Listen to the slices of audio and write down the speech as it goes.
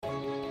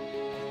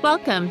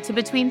Welcome to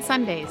Between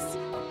Sundays.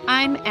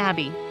 I'm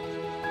Abby.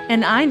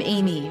 And I'm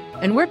Amy,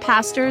 and we're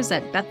pastors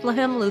at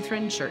Bethlehem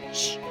Lutheran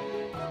Church.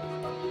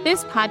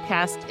 This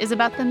podcast is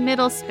about the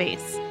middle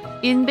space,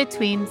 in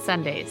between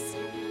Sundays.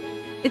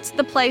 It's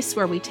the place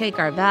where we take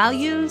our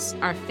values,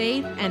 our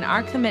faith, and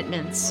our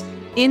commitments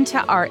into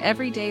our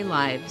everyday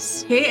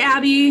lives. Hey,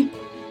 Abby.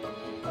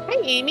 Hi,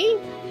 Amy.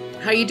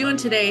 How are you doing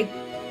today?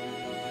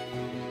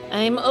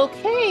 I'm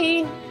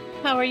okay.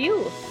 How are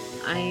you?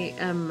 I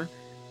am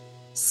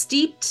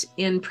steeped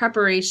in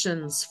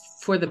preparations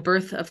for the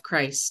birth of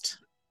Christ,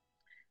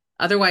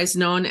 otherwise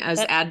known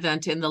as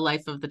Advent in the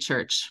life of the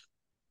church.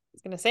 I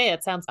was going to say,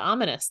 it sounds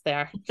ominous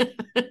there.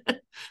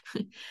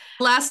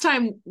 Last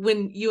time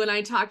when you and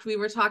I talked, we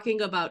were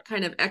talking about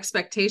kind of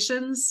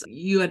expectations.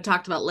 You had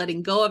talked about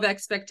letting go of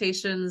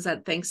expectations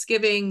at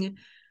Thanksgiving,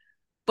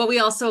 but we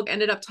also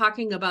ended up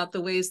talking about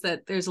the ways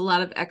that there's a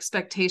lot of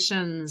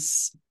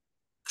expectations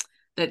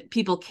that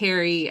people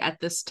carry at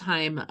this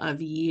time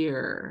of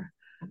year.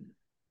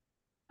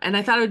 And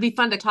I thought it would be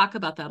fun to talk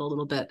about that a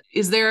little bit.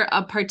 Is there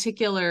a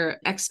particular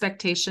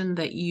expectation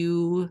that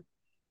you,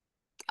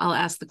 I'll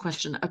ask the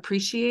question,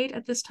 appreciate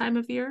at this time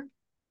of year?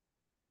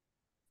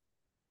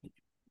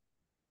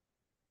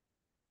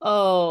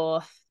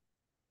 Oh,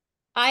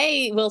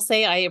 I will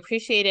say I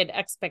appreciated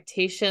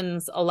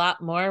expectations a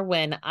lot more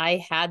when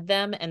I had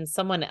them and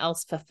someone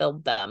else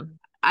fulfilled them.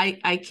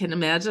 I can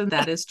imagine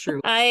that is true.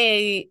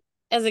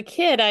 As a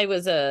kid, I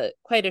was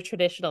quite a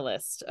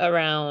traditionalist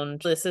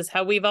around this is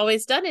how we've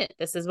always done it.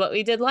 This is what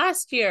we did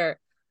last year.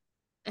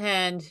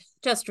 And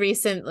just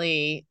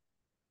recently,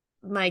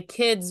 my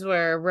kids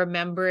were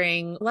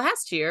remembering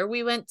last year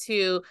we went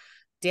to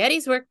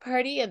Daddy's work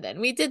party and then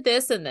we did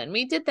this and then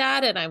we did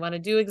that. And I want to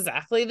do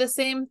exactly the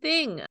same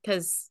thing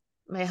because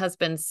my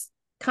husband's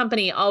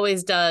company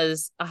always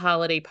does a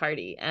holiday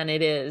party and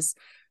it is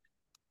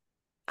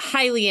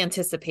highly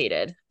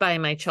anticipated by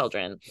my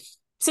children.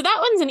 So that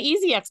one's an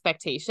easy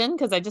expectation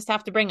because I just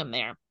have to bring them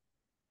there.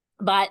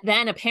 But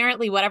then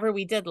apparently whatever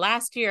we did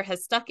last year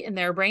has stuck in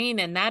their brain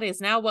and that is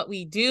now what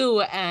we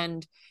do.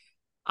 And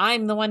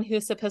I'm the one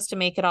who's supposed to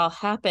make it all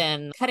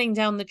happen, cutting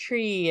down the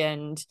tree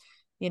and,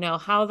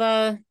 how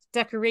the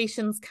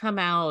decorations come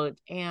out.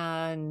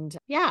 And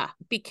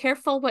be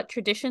careful what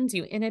traditions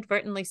you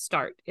inadvertently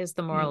start is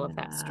the moral of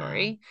that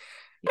story.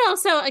 But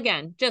also,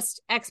 again,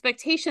 just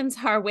expectations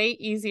are way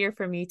easier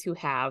for me to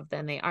have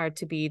than they are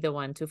to be the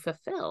one to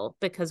fulfill,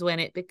 because when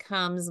it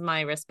becomes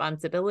my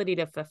responsibility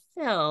to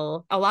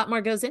fulfill, a lot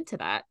more goes into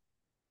that.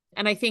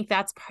 And I think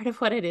that's part of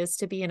what it is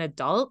to be an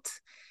adult,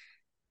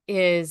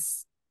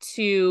 is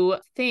to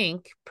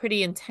think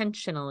pretty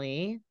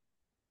intentionally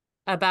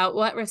about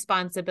what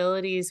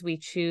responsibilities we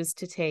choose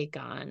to take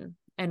on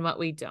and what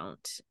we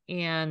don't.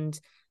 And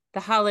the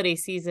holiday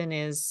season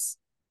is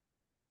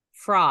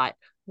fraught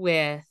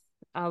with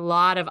a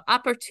lot of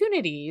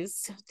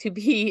opportunities to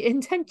be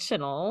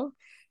intentional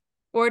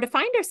or to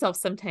find ourselves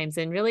sometimes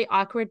in really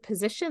awkward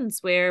positions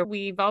where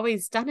we've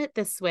always done it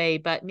this way,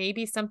 but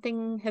maybe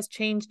something has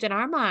changed in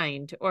our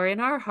mind or in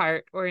our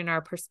heart or in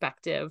our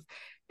perspective,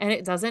 and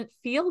it doesn't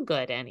feel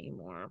good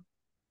anymore.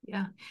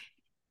 Yeah.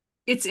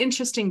 It's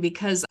interesting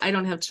because I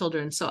don't have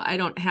children, so I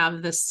don't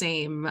have the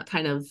same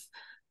kind of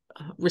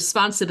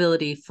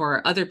responsibility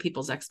for other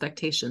people's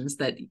expectations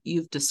that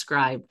you've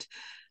described.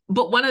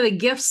 But one of the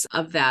gifts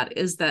of that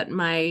is that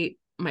my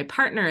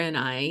partner and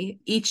I,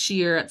 each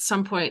year at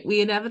some point,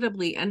 we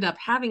inevitably end up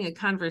having a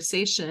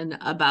conversation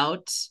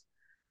about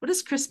what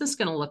is Christmas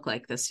going to look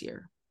like this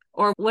year?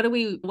 Or what do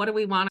we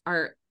want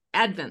our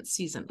Advent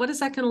season? What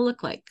is that going to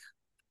look like?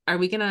 Are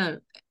we going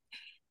to...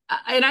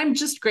 And I'm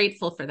just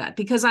grateful for that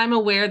because I'm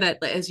aware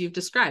that, as you've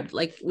described,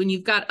 like when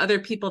you've got other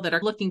people that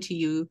are looking to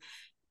you,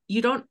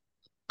 you don't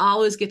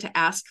always get to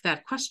ask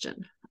that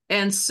question.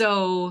 And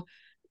so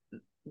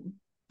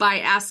by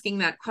asking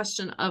that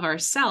question of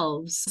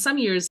ourselves, some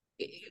years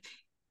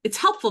it's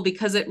helpful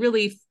because it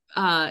really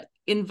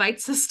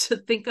invites us to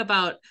think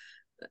about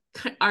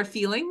our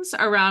feelings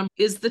around,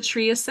 is the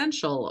tree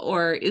essential,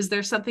 or is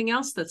there something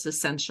else that's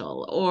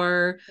essential,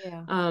 or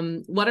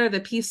what are the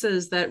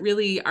pieces that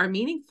really are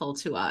meaningful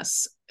to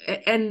us,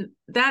 and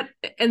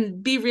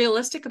be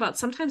realistic about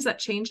sometimes that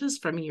changes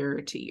from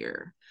year to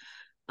year.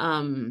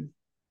 My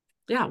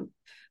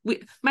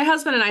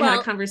husband and I had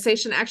a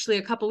conversation actually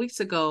a couple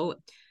weeks ago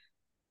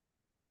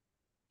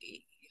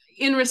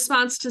in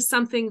response to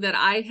something that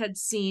I had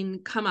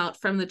seen come out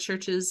from the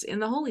churches in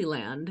the Holy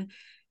Land.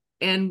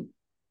 And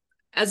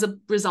as a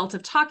result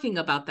of talking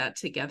about that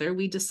together,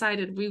 we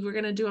decided we were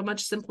going to do a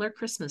much simpler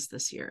Christmas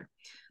this year,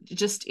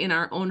 just in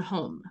our own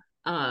home,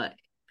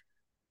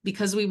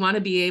 because we want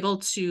to be able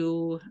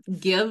to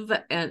give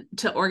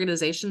to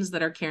organizations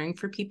that are caring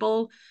for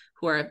people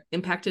who are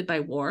impacted by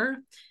war.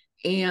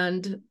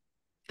 And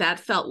that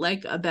felt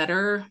like a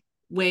better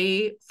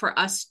way for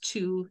us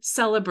to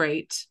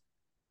celebrate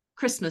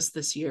Christmas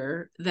this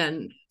year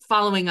than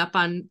following up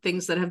on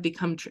things that have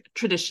become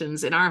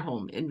traditions in our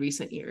home in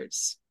recent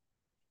years.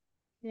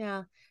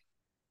 Yeah,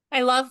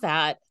 I love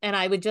that. And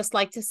I would just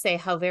like to say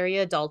how very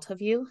adult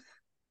of you.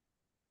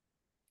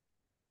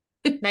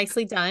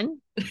 Nicely done.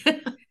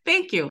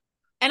 Thank you.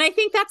 And I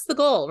think that's the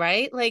goal,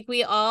 right? Like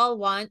we all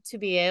want to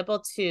be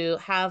able to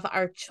have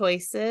our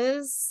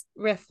choices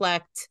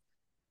reflect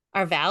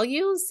our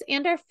values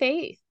and our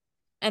faith.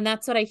 And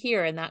that's what I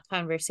hear in that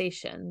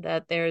conversation,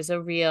 that there's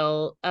a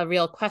real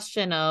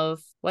question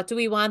of what do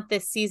we want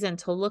this season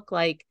to look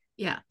like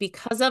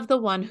because of the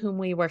one whom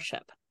we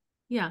worship.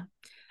 Yeah.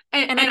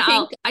 And I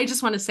think I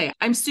just want to say,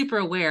 I'm super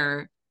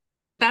aware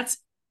that's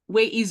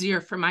way easier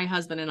for my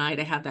husband and I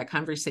to have that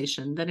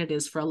conversation than it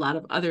is for a lot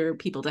of other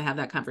people to have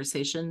that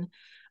conversation.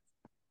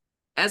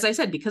 As I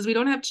said, because we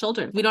don't have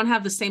children, we don't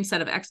have the same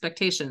set of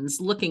expectations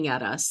looking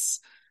at us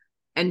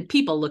and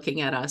people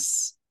looking at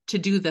us to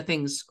do the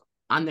things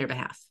on their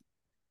behalf.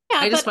 Yeah,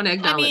 I just want to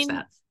acknowledge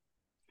that.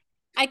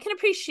 I can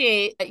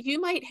appreciate that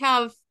you might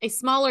have a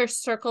smaller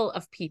circle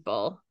of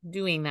people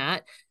doing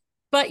that,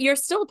 but you're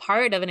still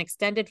part of an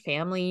extended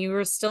family.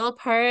 You're still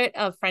part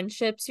of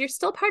friendships. You're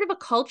still part of a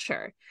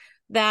culture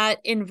that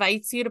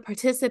invites you to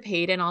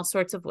participate in all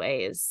sorts of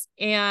ways.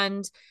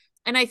 And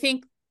I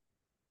think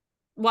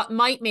what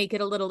might make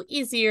it a little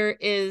easier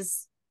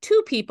is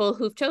two people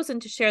who've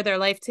chosen to share their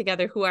life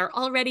together who are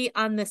already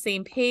on the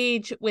same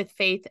page with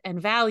faith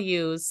and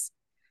values.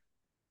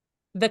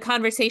 The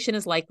conversation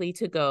is likely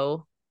to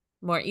go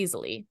more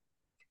easily.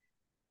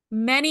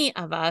 Many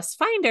of us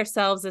find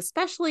ourselves,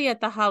 especially at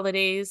the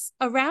holidays,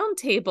 around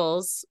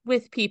tables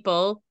with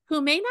people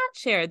who may not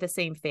share the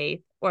same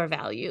faith or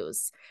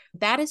values.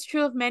 That is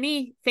true of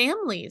many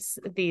families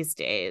these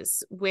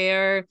days,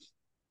 where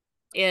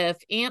if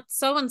Aunt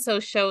so-and-so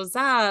shows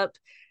up,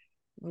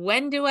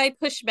 when do I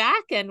push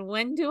back and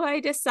when do I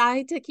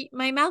decide to keep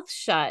my mouth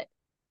shut?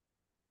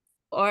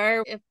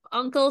 Or if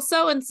Uncle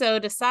so-and-so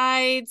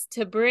decides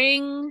to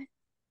bring,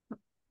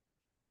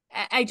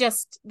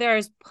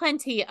 there's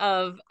plenty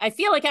of, I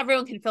feel like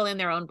everyone can fill in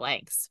their own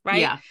blanks,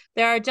 right? Yeah.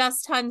 There are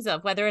just tons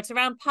of, whether it's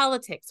around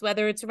politics,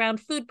 whether it's around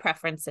food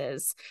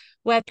preferences,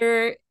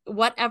 whatever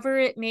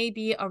it may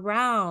be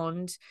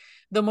around,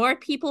 the more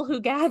people who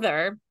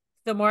gather,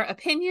 the more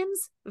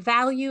opinions,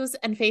 values,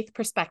 and faith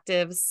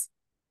perspectives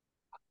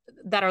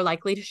that are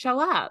likely to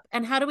show up.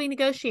 And how do we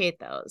negotiate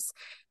those?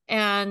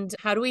 And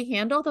how do we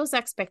handle those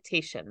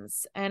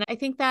expectations? And I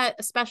think that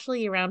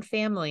especially around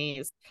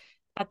families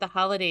at the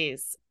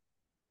holidays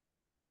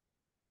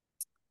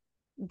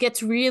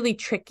gets really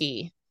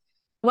tricky.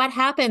 What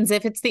happens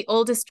if it's the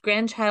oldest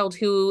grandchild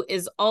who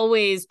is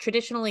always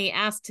traditionally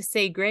asked to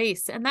say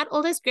grace, and that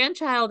oldest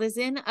grandchild is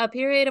in a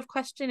period of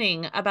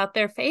questioning about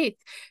their faith,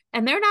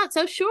 and they're not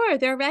so sure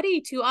they're ready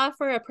to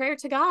offer a prayer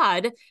to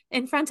God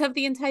in front of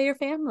the entire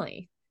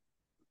family?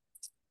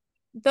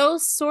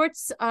 Those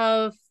sorts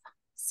of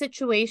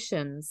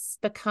situations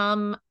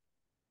become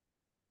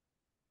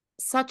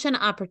such an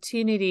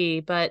opportunity,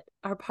 but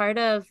are part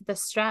of the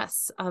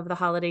stress of the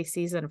holiday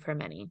season for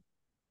many.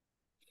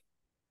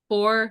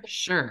 For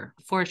sure.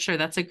 For sure.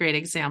 That's a great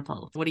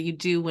example. What do you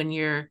do when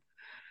you're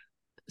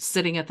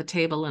sitting at the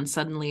table and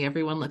suddenly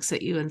everyone looks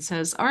at you and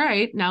says, all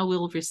right, now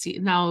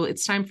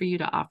it's time for you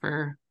to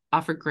offer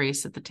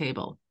grace at the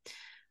table.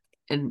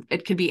 And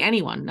it could be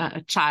anyone, not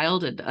a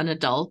child, an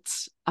adult,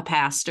 a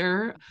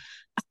pastor,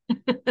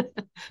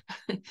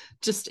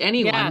 just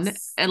anyone.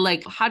 Yes. And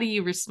like, how do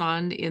you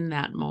respond in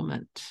that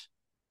moment?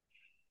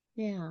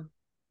 Yeah.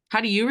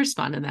 How do you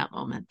respond in that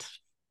moment?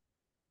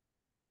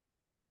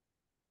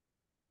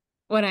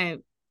 When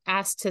I'm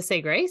asked to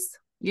say grace?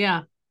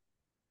 Yeah.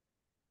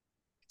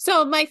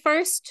 So my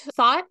first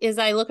thought is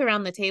I look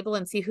around the table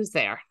and see who's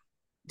there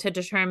to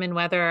determine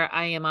whether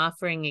I am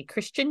offering a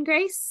Christian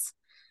grace,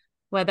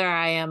 whether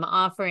I am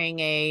offering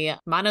a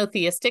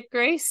monotheistic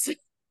grace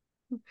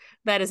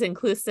that is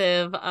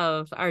inclusive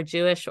of our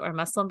Jewish or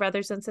Muslim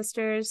brothers and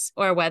sisters,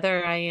 or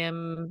whether I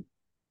am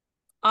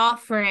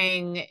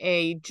offering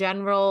a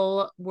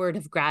general word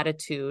of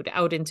gratitude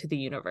out into the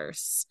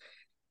universe.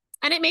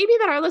 And it may be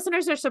that our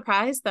listeners are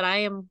surprised that I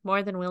am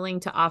more than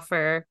willing to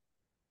offer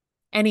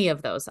any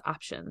of those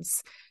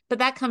options. But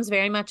that comes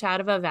very much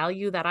out of a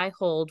value that I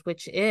hold,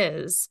 which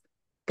is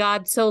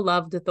God so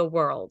loved the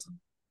world.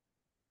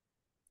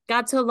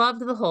 God so loved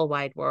the whole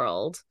wide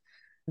world.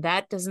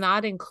 That does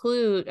not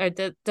include or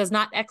does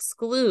not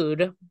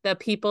exclude the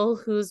people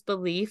whose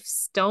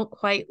beliefs don't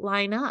quite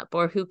line up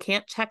or who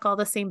can't check all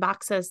the same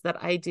boxes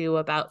that I do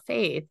about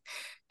faith.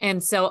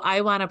 And so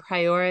I want to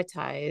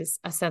prioritize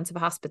a sense of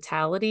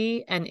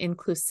hospitality and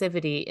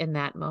inclusivity in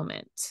that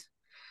moment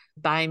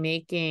by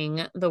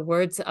making the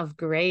words of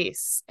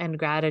grace and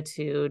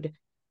gratitude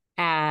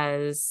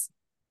as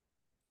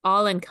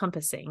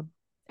all-encompassing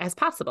as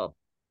possible.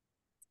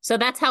 So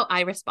that's how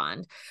I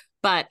respond.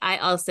 But I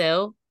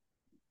also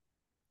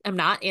am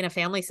not in a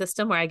family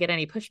system where I get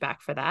any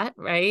pushback for that,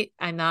 right?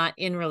 I'm not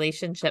in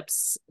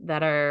relationships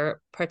that are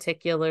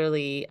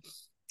particularly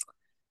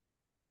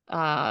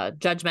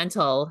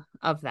judgmental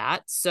of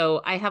that. So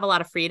I have a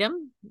lot of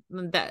freedom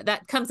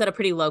that comes at a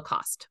pretty low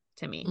cost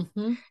to me.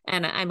 Mm-hmm.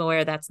 And I'm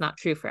aware that's not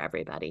true for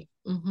everybody.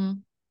 Mm-hmm.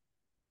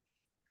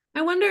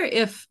 I wonder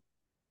if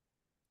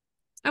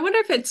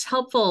it's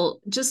helpful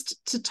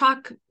just to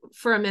talk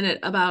for a minute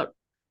about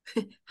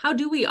how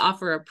do we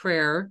offer a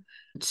prayer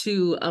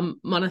to a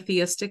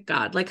monotheistic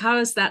God? Like, how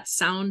does that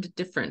sound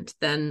different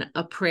than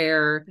a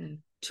prayer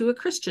to a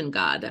Christian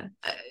God?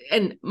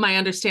 And my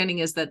understanding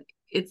is that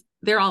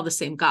they're all the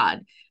same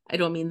God. I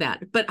don't mean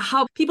that, but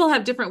how people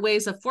have different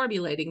ways of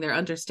formulating their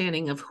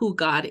understanding of who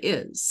God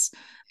is.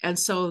 And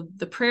so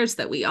the prayers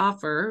that we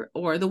offer,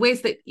 or the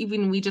ways that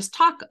even we just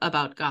talk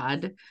about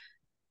God,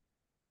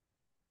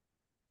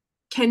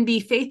 can be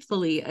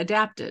faithfully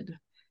adapted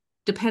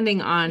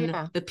depending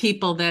on the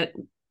people that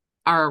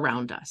are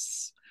around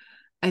us.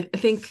 I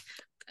think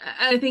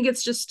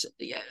it's just,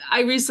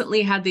 I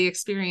recently had the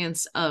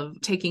experience of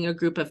taking a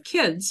group of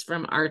kids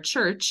from our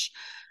church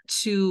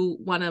to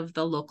one of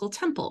the local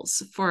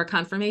temples for a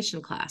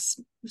confirmation class.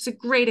 It was a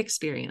great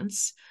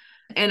experience.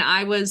 And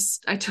I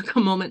took a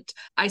moment,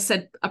 I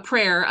said a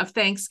prayer of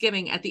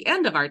thanksgiving at the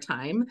end of our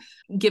time,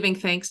 giving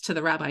thanks to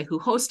the rabbi who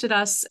hosted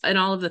us and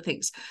all of the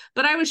things.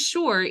 But I was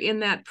sure in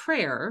that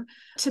prayer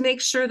to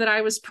make sure that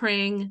I was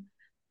praying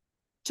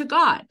to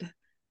God.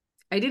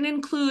 I didn't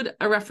include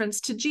a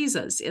reference to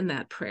Jesus in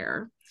that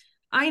prayer.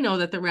 I know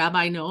that the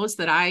rabbi knows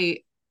that I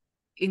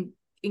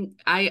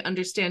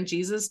understand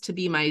Jesus to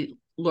be my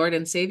Lord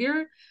and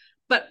Savior,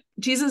 but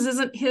Jesus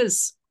isn't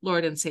his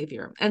Lord and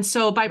Savior. And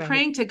so by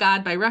praying to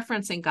God, by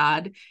referencing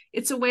God,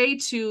 it's a way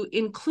to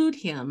include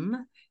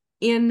him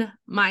in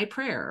my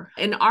prayer,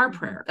 in our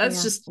prayer.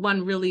 That's just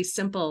one really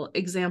simple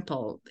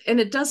example. And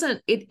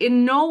it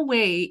in no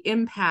way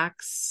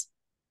impacts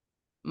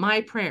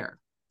my prayer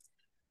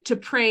to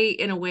pray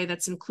in a way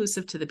that's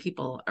inclusive to the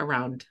people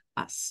around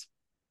us.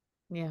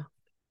 Yeah.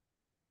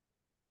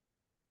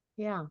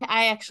 Yeah.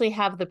 I actually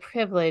have the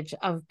privilege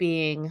of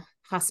being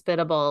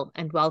hospitable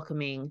and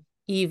welcoming,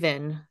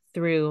 even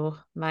through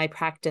my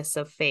practice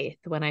of faith,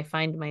 when I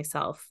find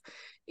myself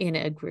in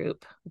a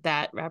group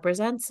that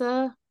represents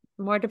a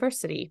more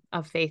diversity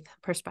of faith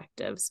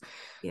perspectives.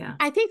 Yeah.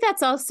 I think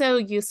that's also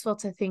useful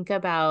to think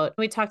about.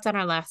 We talked on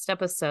our last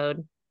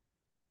episode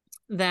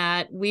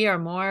that we are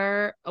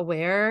more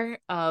aware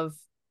of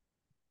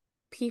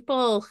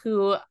people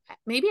who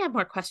maybe have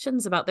more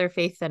questions about their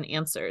faith than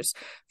answers,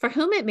 for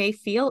whom it may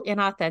feel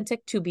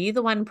inauthentic to be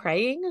the one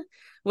praying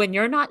when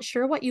you're not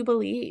sure what you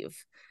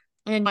believe.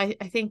 And I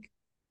think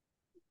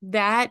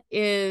that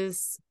can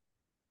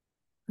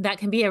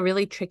be a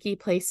really tricky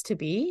place to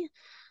be.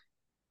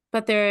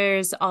 But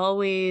there's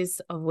always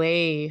a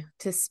way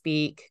to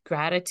speak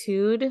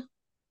gratitude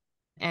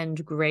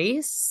and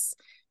grace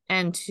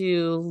and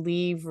to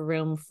leave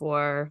room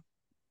for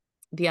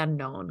the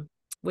unknown,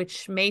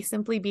 which may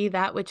simply be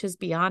that which is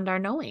beyond our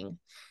knowing.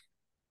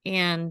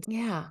 And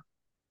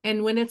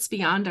and when it's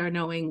beyond our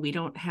knowing, we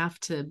don't have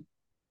to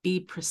be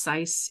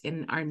precise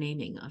in our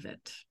naming of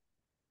it.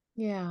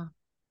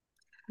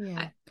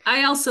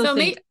 I also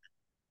think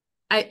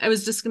I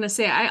was just going to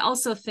say, I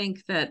also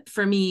think that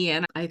for me,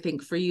 and I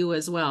think for you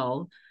as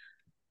well,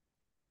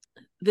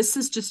 this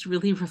is just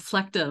really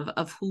reflective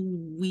of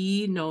who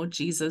we know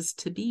Jesus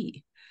to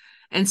be.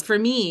 And for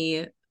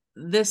me,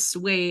 this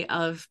way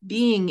of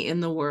being in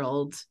the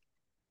world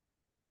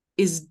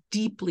is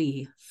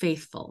deeply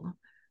faithful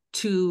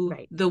to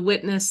the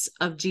witness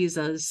of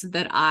Jesus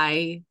that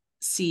I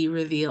see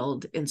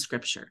revealed in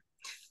Scripture.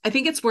 I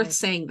think it's worth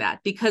saying that,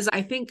 because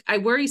I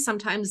worry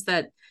sometimes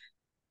that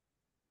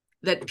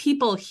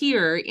people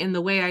hear in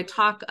the way I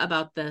talk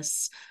about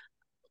this,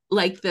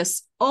 like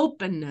this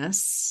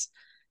openness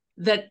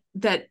that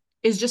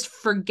is just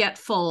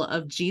forgetful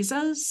of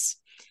Jesus.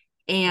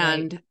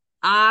 And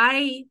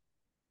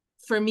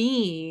for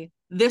me,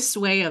 this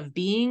way of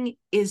being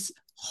is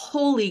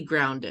wholly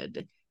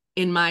grounded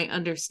in my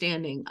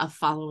understanding of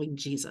following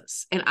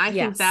Jesus. And I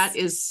think that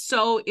is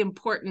so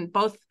important,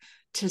 both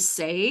to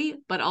say,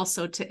 but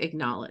also to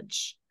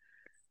acknowledge.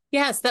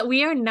 Yes, that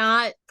we are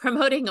not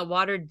promoting a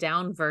watered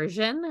down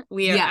version.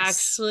 We are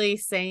actually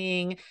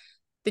saying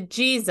the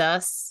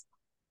Jesus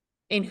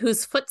in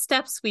whose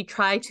footsteps we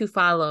try to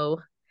follow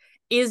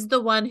is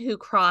the one who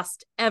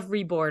crossed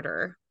every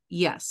border.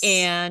 Yes.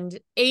 And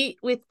ate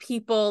with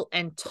people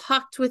and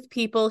talked with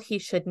people he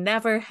should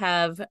never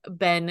have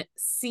been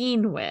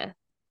seen with.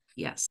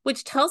 Yes.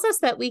 Which tells us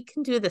that we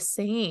can do the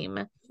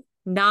same,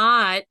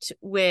 not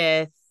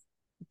with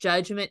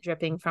judgment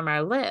dripping from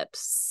our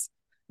lips,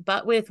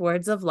 but with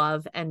words of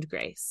love and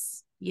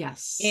grace.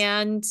 Yes.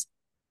 And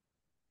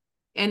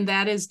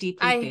that is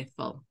deeply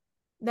faithful.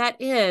 That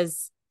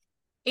is.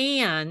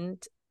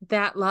 And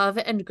that love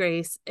and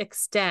grace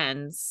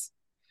extends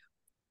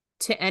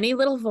to any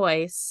little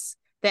voice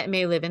that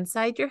may live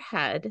inside your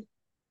head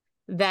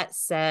that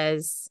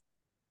says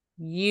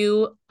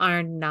you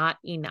are not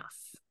enough,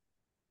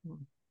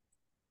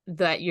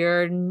 that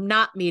you're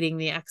not meeting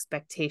the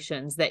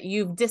expectations, that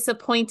you've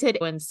disappointed,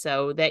 and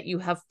so that you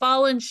have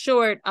fallen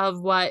short of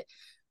what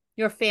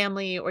your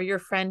family or your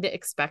friend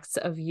expects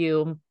of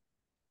you.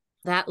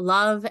 That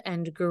love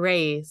and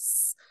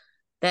grace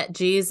that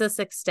Jesus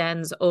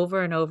extends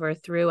over and over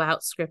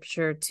throughout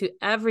Scripture to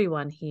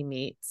everyone he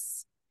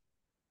meets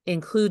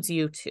includes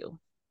you too.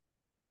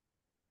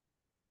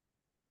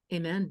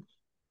 Amen.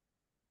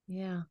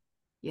 Yeah.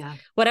 Yeah.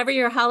 Whatever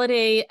your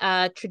holiday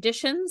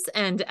traditions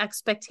and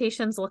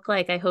expectations look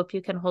like, I hope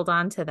you can hold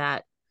on to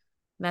that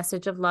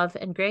message of love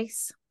and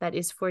grace that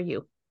is for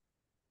you.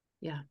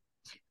 Yeah.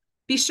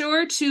 Be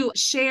sure to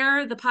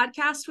share the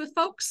podcast with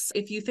folks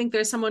if you think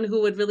there's someone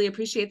who would really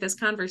appreciate this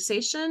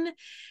conversation.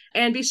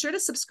 And be sure to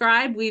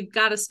subscribe. We've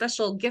got a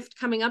special gift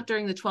coming up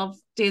during the 12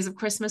 days of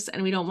Christmas,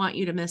 and we don't want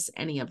you to miss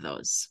any of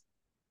those.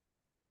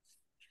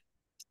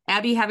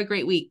 Abby, have a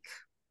great week.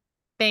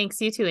 Thanks.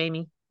 You too,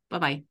 Amy.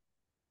 Bye-bye.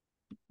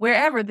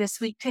 Wherever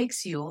this week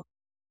takes you.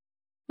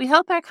 We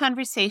hope our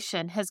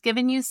conversation has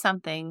given you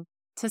something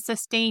to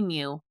sustain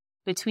you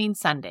between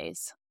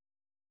Sundays.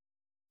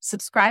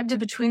 Subscribe to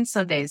Between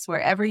Sundays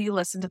wherever you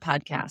listen to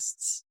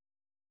podcasts.